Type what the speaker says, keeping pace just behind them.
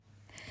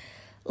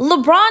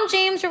LeBron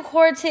James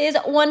records his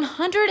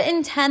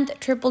 110th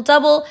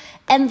triple-double,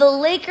 and the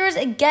Lakers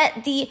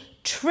get the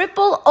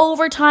triple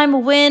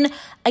overtime win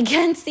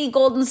against the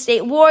Golden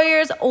State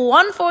Warriors,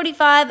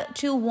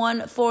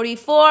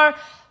 145-144.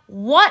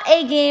 What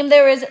a game.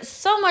 There is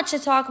so much to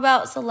talk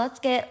about, so let's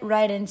get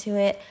right into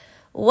it.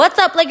 What's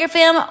up, Laker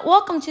fam?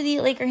 Welcome to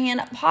the Laker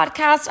Hand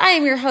podcast. I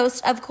am your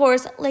host, of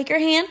course, Laker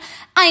Hand.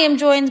 I am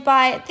joined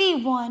by the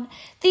one,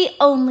 the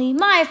only,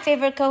 my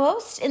favorite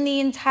co-host in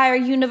the entire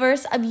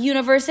universe of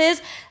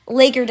universes,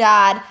 Laker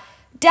Dad.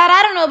 Dad,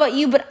 I don't know about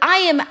you, but I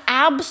am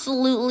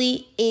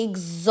absolutely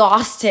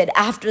exhausted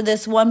after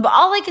this one. But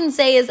all I can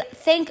say is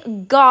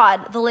thank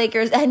God the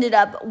Lakers ended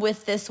up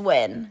with this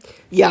win.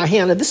 Yeah,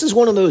 Hannah, this is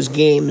one of those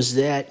games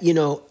that,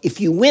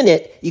 if you win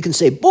it, you can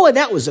say, boy,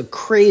 that was a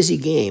crazy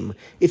game.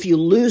 If you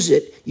lose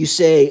it, you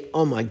say,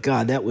 oh my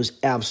God, that was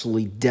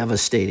absolutely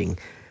devastating.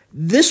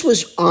 This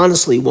was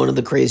honestly one of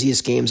the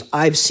craziest games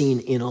I've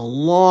seen in a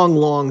long,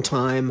 long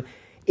time.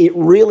 It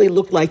really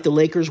looked like the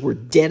Lakers were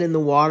dead in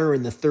the water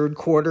in the third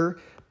quarter.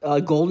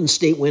 Golden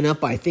State went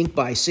up, I think,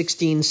 by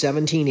 16,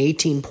 17,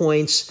 18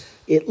 points.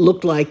 It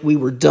looked like we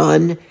were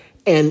done.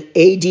 And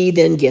AD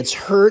then gets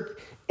hurt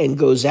and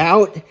goes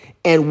out.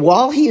 And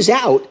while he's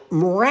out,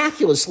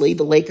 miraculously,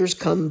 the Lakers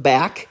come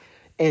back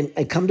and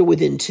come to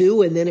within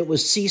two. And then it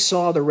was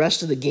seesaw the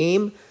rest of the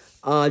game.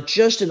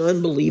 Just an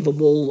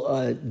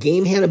unbelievable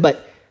game, Hannah.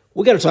 But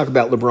we got to talk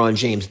about LeBron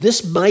James.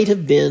 This might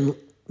have been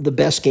the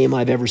best game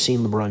I've ever seen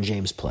LeBron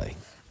James play.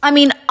 I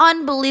mean,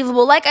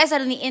 unbelievable. Like I said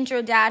in the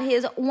intro, Dad,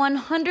 his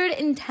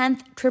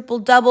 110th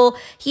triple-double.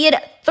 He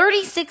had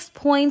 36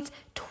 points,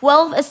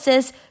 12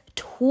 assists,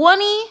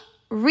 20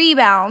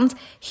 rebounds.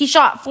 He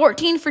shot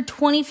 14 for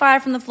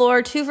 25 from the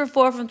floor, 2 for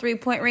 4 from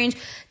three-point range.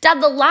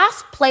 Dad, the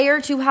last player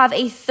to have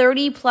a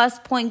 30-plus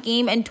point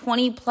game and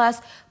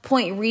 20-plus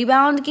point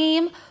rebound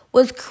game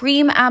was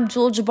Kareem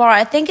Abdul-Jabbar.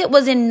 I think it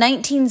was in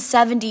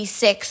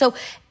 1976. So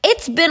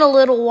it's been a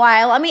little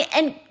while. I mean,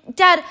 and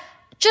Dad,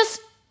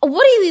 just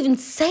what do you even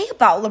say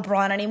about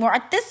LeBron anymore?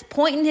 At this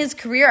point in his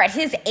career, at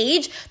his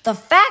age, the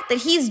fact that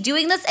he's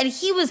doing this and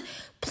he was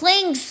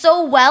playing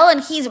so well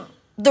and he's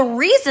the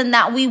reason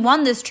that we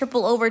won this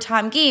triple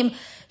overtime game,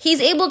 he's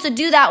able to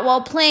do that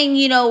while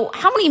playing,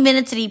 how many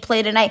minutes did he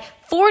play tonight?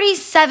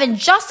 47,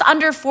 just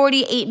under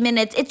 48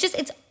 minutes.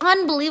 It's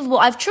unbelievable.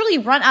 I've truly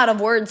run out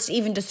of words to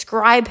even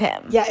describe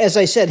him. Yeah, as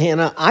I said,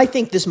 Hannah, I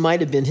think this might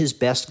have been his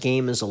best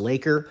game as a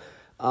Laker.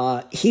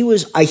 He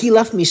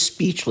left me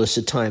speechless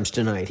at times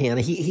tonight, Hannah.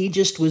 He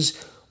just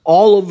was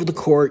all over the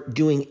court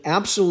doing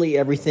absolutely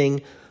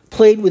everything,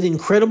 played with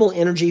incredible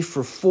energy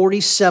for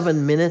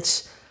 47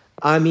 minutes.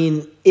 I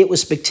mean, it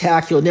was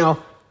spectacular.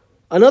 Now,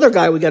 another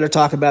guy we got to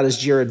talk about is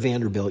Jared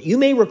Vanderbilt. You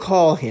may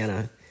recall,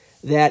 Hannah,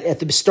 that at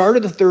the start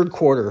of the third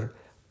quarter,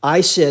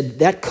 I said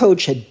that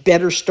coach had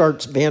better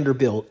start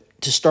Vanderbilt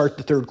to start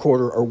the third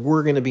quarter or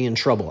we're going to be in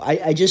trouble.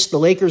 The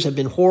Lakers have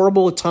been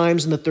horrible at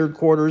times in the third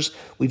quarters.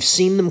 We've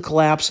seen them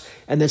collapse,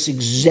 and that's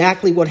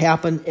exactly what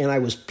happened, and I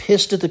was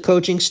pissed at the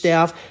coaching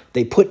staff.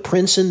 They put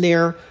Prince in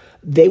there.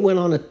 They went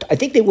on like a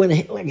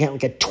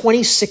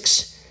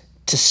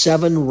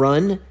 26-7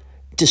 run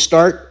to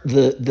start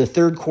the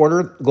third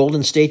quarter,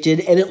 Golden State did,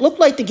 and it looked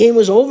like the game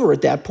was over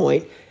at that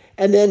point.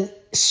 And then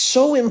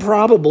so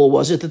improbable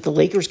was it that the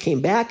Lakers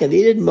came back, and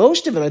they did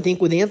most of it, I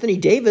think, with Anthony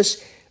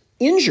Davis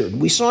injured.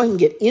 We saw him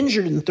get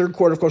injured in the third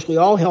quarter. Of course, we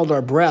all held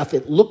our breath.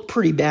 It looked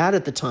pretty bad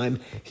at the time.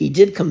 He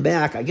did come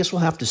back. I guess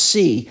we'll have to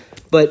see.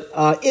 But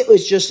it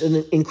was just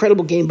an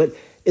incredible game. But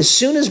as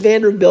soon as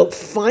Vanderbilt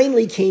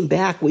finally came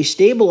back, we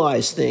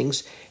stabilized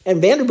things.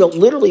 And Vanderbilt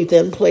literally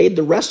then played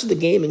the rest of the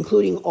game,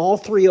 including all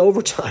three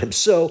overtimes.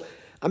 So,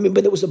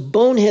 but it was a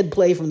bonehead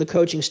play from the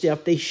coaching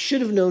staff. They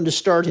should have known to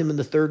start him in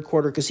the third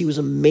quarter because he was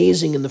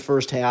amazing in the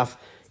first half.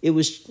 It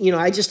was,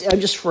 I'm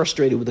just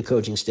frustrated with the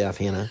coaching staff,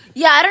 Hannah.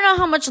 Yeah, I don't know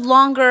how much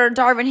longer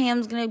Darvin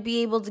Ham's going to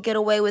be able to get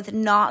away with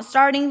not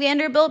starting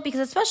Vanderbilt, because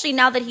especially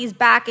now that he's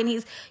back and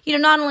he's,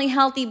 not only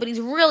healthy, but he's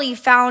really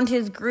found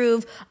his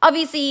groove.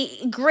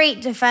 Obviously,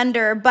 great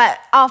defender, but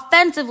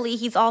offensively,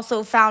 he's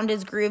also found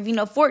his groove.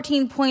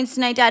 14 points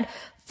tonight, Dad.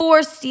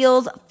 4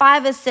 steals,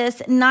 5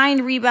 assists,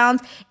 9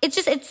 rebounds.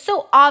 It's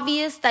so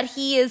obvious that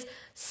he is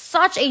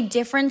such a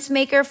difference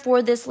maker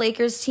for this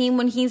Lakers team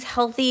when he's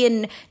healthy,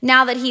 and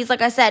now that he's,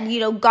 like I said,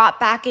 got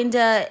back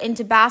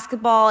into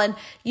basketball, and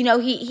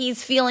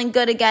he's feeling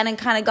good again and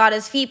kind of got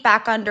his feet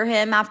back under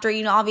him after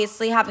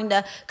obviously having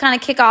to kind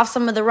of kick off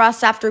some of the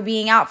rust after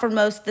being out for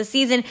most of the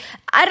season.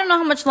 I don't know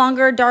how much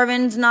longer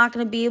Darvin's not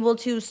going to be able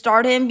to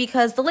start him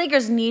because the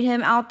Lakers need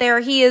him out there.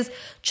 He is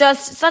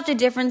just such a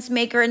difference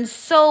maker and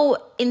so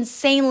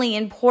insanely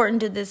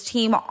important to this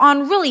team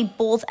on really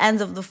both ends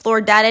of the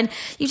floor, Dad. And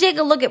you take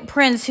a look at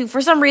Prince, who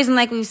for some reason,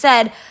 like we've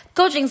said,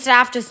 coaching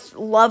staff just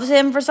loves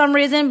him for some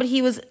reason, but he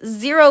was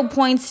 0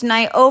 points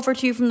tonight, 0 for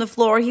 2 from the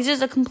floor. He's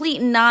just a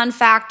complete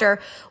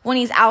non-factor when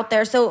he's out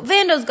there. So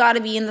Vando's got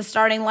to be in the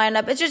starting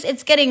lineup.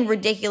 It's getting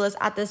ridiculous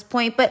at this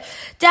point. But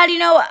Dad,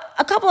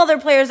 a couple other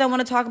players I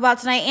want to talk about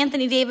tonight.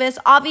 Anthony Davis,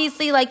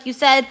 obviously, like you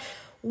said,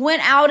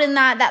 went out in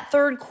that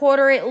third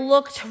quarter. It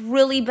looked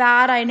really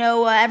bad. I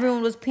know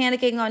everyone was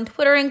panicking on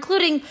Twitter,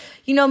 including,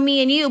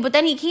 me and you. But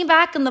then he came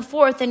back in the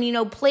fourth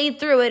and, played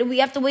through it. We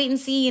have to wait and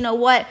see,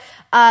 what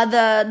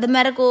the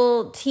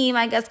medical team,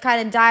 I guess,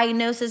 kind of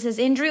diagnoses his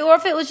injury, or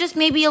if it was just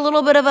maybe a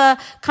little bit of a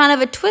kind of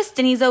a twist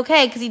and he's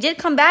okay, because he did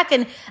come back.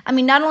 And I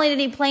mean, not only did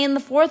he play in the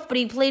fourth, but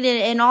he played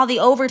in all the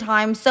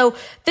overtime. So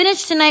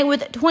finished tonight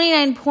with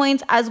 29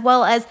 points as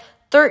well as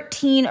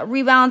 13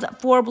 rebounds,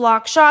 4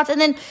 block shots.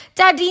 And then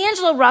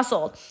D'Angelo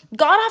Russell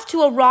got off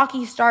to a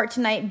rocky start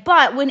tonight,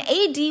 but when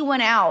AD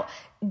went out,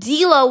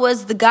 D'Lo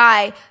was the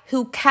guy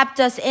who kept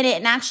us in it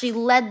and actually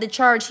led the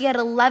charge. He had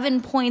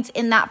 11 points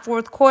in that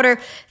fourth quarter.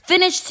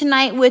 Finished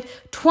tonight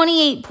with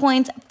 28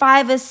 points,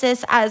 5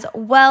 assists, as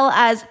well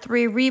as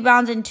 3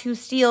 rebounds and 2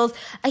 steals.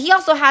 He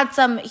also had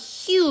some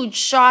huge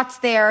shots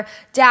there,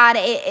 Dad,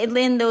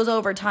 in those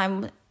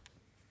overtime.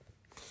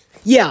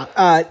 Yeah,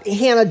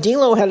 Hannah,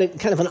 D'Lo had a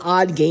kind of an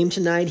odd game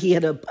tonight. He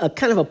had a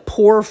kind of a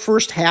poor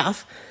first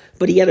half,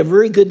 but he had a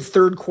very good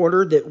third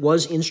quarter that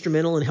was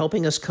instrumental in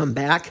helping us come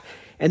back.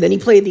 And then he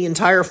played the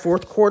entire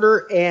fourth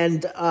quarter,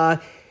 and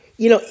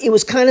it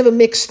was kind of a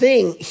mixed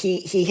thing.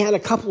 He had a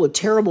couple of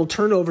terrible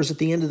turnovers at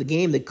the end of the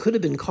game that could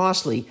have been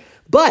costly,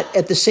 but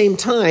at the same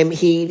time,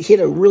 he hit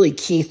a really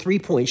key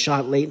 3-point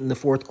shot late in the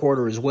fourth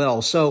quarter as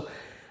well. So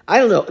I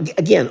don't know.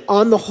 Again,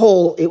 on the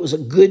whole, it was a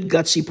good,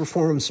 gutsy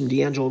performance from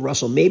D'Angelo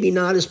Russell. Maybe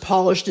not as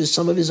polished as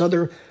some of his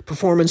other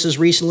performances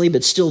recently,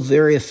 but still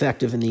very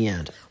effective in the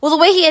end. Well, the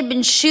way he had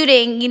been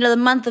shooting, the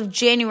month of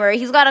January,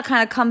 he's got to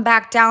kind of come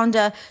back down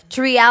to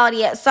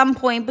reality at some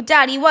point. But,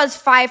 Dad, he was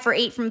 5 for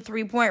 8 from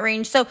three-point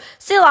range. So,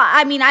 still,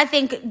 I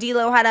think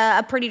D'Lo had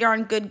a pretty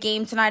darn good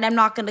game tonight. I'm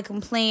not going to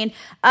complain.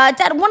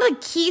 Dad, one of the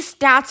key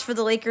stats for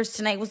the Lakers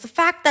tonight was the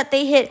fact that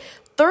they hit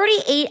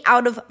 38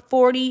 out of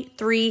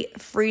 43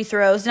 free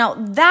throws. Now,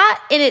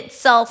 that in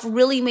itself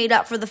really made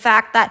up for the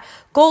fact that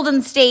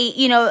Golden State,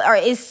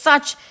 is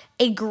such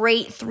a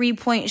great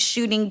three-point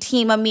shooting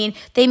team. I mean,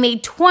 they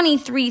made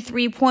 23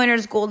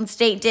 three-pointers, Golden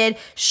State did,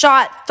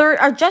 shot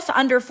just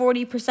under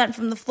 40%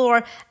 from the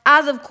floor,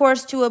 as of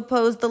course to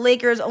oppose the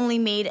Lakers only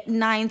made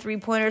 9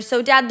 three-pointers.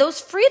 So, Dad, those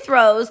free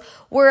throws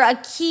were a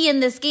key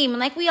in this game. And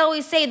like we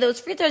always say, those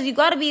free throws, you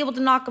got to be able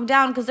to knock them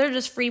down because they're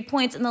just free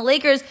points. And the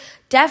Lakers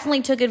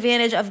definitely took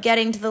advantage of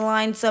getting to the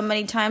line so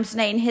many times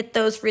tonight and hit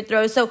those free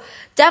throws. So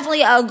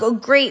definitely a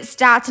great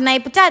stat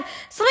tonight. But, Dad,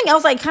 something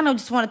else I kind of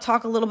just want to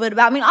talk a little bit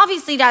about. I mean,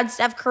 obviously, Dad,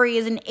 Steph Curry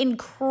is an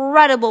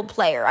incredible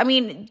player. I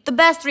mean, the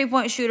best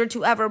three-point shooter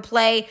to ever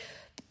play,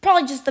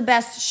 probably just the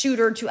best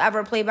shooter to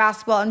ever play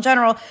basketball in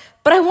general.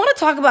 But I want to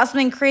talk about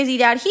something crazy,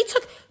 Dad. He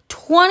took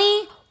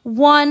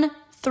 21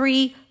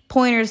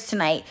 three-pointers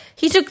tonight.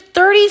 He took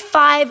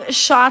 35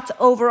 shots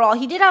overall.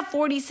 He did have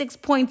 46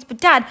 points, but,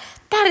 Dad,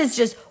 that is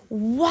just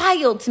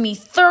wild to me.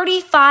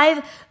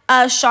 35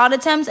 shot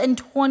attempts and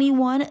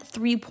 21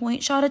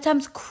 three-point shot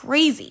attempts.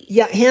 Crazy.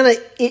 Yeah, Hannah,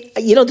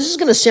 this is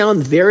going to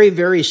sound very,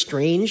 very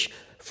strange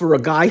for a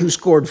guy who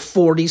scored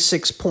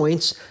 46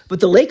 points, but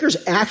the Lakers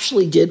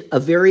actually did a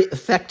very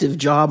effective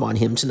job on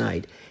him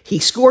tonight. He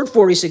scored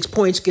 46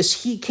 points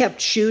because he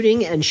kept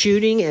shooting and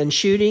shooting and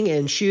shooting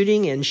and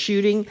shooting and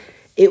shooting.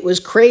 It was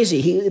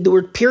crazy. There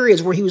were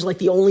periods where he was like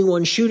the only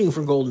one shooting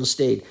for Golden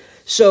State.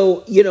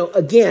 So,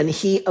 again,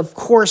 he, of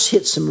course,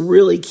 hit some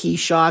really key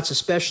shots,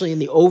 especially in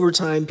the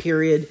overtime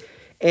period.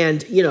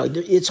 And,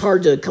 it's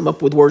hard to come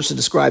up with words to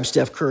describe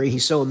Steph Curry.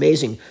 He's so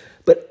amazing.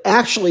 But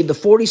actually, the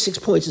 46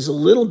 points is a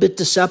little bit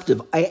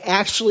deceptive. I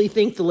actually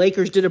think the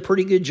Lakers did a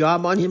pretty good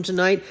job on him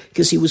tonight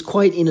because he was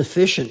quite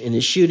inefficient in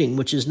his shooting,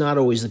 which is not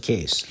always the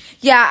case.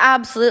 Yeah,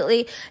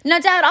 absolutely. Now,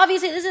 Dad,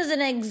 obviously, this is an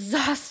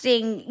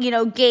exhausting,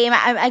 game.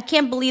 I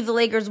can't believe the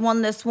Lakers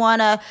won this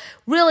one.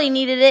 Really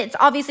needed it. It's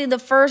obviously the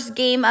first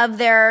game of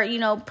their,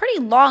 pretty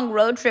long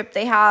road trip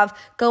they have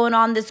going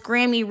on, this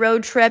Grammy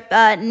road trip.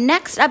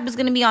 Next up is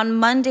going to be on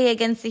Monday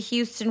against the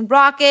Houston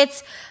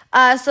Rockets.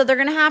 So they're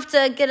going to have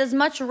to get as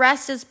much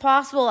rest as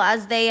possible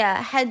as they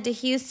head to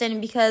Houston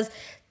because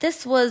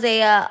this was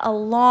a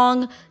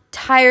long,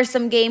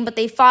 tiresome game, but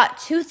they fought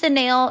tooth and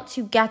nail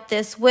to get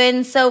this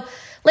win. So,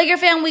 Laker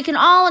fan, we can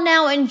all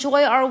now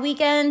enjoy our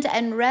weekend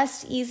and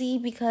rest easy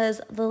because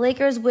the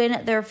Lakers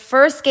win their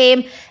first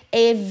game,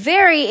 a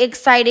very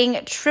exciting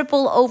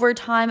triple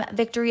overtime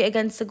victory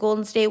against the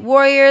Golden State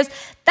Warriors.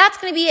 That's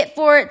going to be it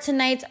for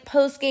tonight's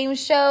post-game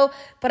show,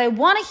 but I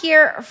want to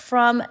hear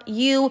from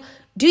you.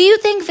 Do you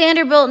think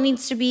Vanderbilt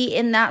needs to be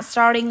in that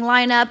starting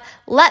lineup?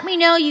 Let me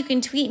know. You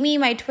can tweet me.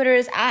 My Twitter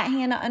is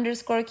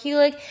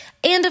 @Hannah_Kulik.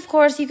 And, of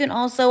course, you can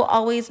also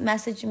always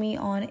message me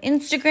on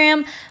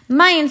Instagram.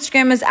 My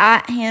Instagram is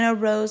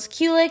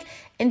 @HannahRoseKulik.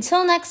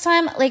 Until next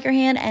time, Laker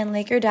Han and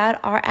Laker Dad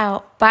are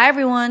out. Bye,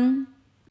 everyone.